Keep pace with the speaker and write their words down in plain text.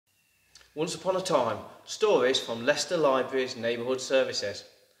Once upon a time, stories from Leicester Library's Neighbourhood Services.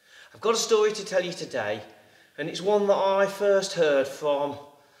 I've got a story to tell you today, and it's one that I first heard from,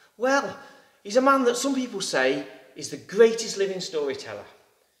 well, he's a man that some people say is the greatest living storyteller.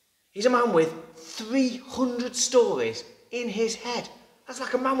 He's a man with 300 stories in his head. That's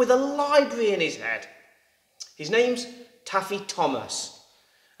like a man with a library in his head. His name's Taffy Thomas,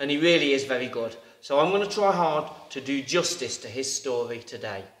 and he really is very good. So I'm going to try hard to do justice to his story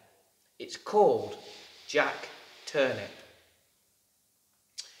today. It's called Jack Turnip.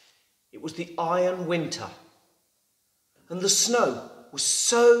 It was the iron winter, and the snow was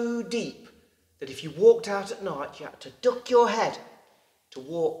so deep that if you walked out at night, you had to duck your head to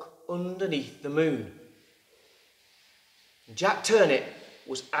walk underneath the moon. And Jack Turnip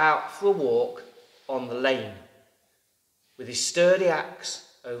was out for a walk on the lane with his sturdy axe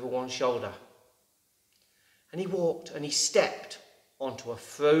over one shoulder. And he walked and he stepped onto a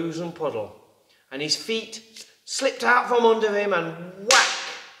frozen puddle, and his feet slipped out from under him, and whack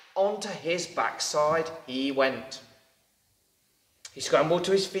onto his backside he went. He scrambled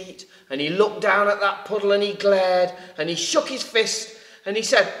to his feet and he looked down at that puddle and he glared and he shook his fist and he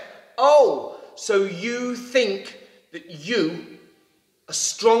said, "Oh, so you think that you are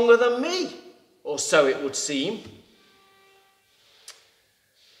stronger than me, or so it would seem."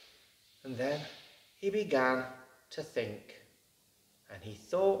 And then he began to think, and he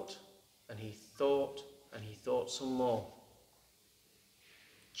thought, and he thought, and he thought some more.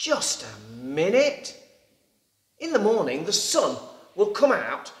 Just a minute. In the morning, the sun will come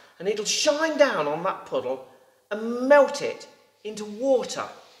out and it'll shine down on that puddle and melt it into water.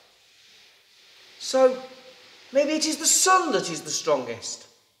 So maybe it is the sun that is the strongest,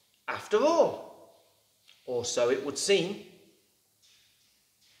 after all, or so it would seem.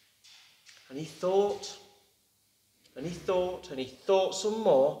 And he thought, and he thought, and he thought some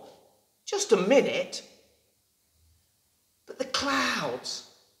more. Just a minute. But the clouds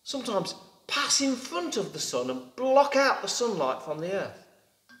sometimes pass in front of the sun and block out the sunlight from the earth.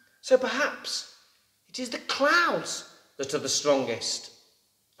 So perhaps it is the clouds that are the strongest,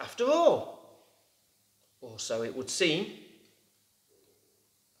 after all, or so it would seem.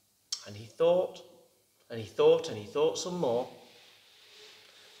 And he thought, and he thought, and he thought some more.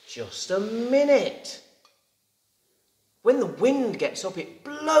 Just a minute. When the wind gets up, it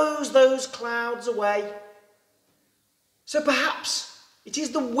blows those clouds away. So perhaps it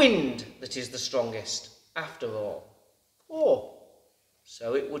is the wind that is the strongest, after all, or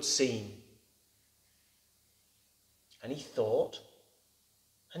so it would seem. And he thought,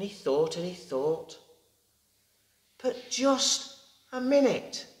 and he thought, and he thought, but just a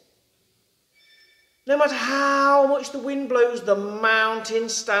minute. No matter how much the wind blows, the mountain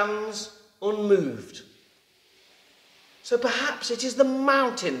stands unmoved. So perhaps it is the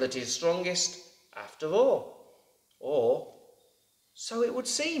mountain that is strongest, after all, or so it would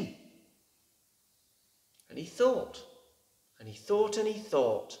seem. And he thought, and he thought, and he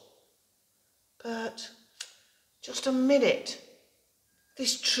thought, but just a minute.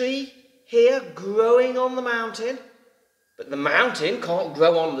 This tree here growing on the mountain, but the mountain can't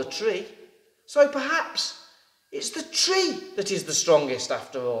grow on the tree. So perhaps it's the tree that is the strongest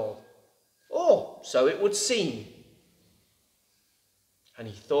after all, or so it would seem. And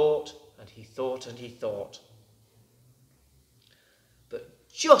he thought, and he thought, and he thought. But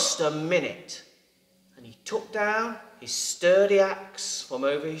just a minute, and he took down his sturdy axe from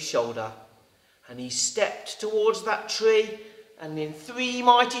over his shoulder, and he stepped towards that tree, and in 3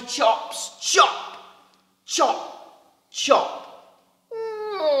 mighty chops, chop, chop, chop,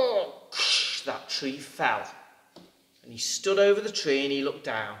 that tree fell. And he stood over the tree and he looked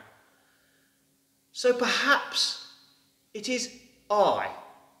down. So perhaps it is I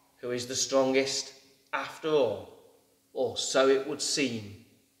who is the strongest after all, or so it would seem.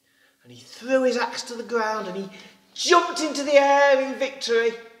 And he threw his axe to the ground and he jumped into the air in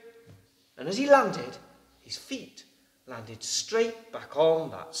victory. And as he landed, his feet landed straight back on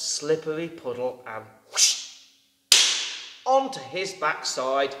that slippery puddle, and whoosh, onto his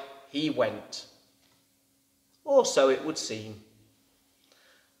backside he went, or so it would seem.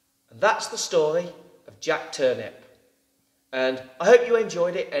 And that's the story of Jack Turnip. And I hope you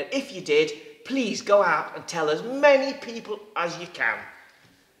enjoyed it, and if you did, please go out and tell as many people as you can.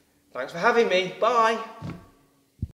 Thanks for having me. Bye.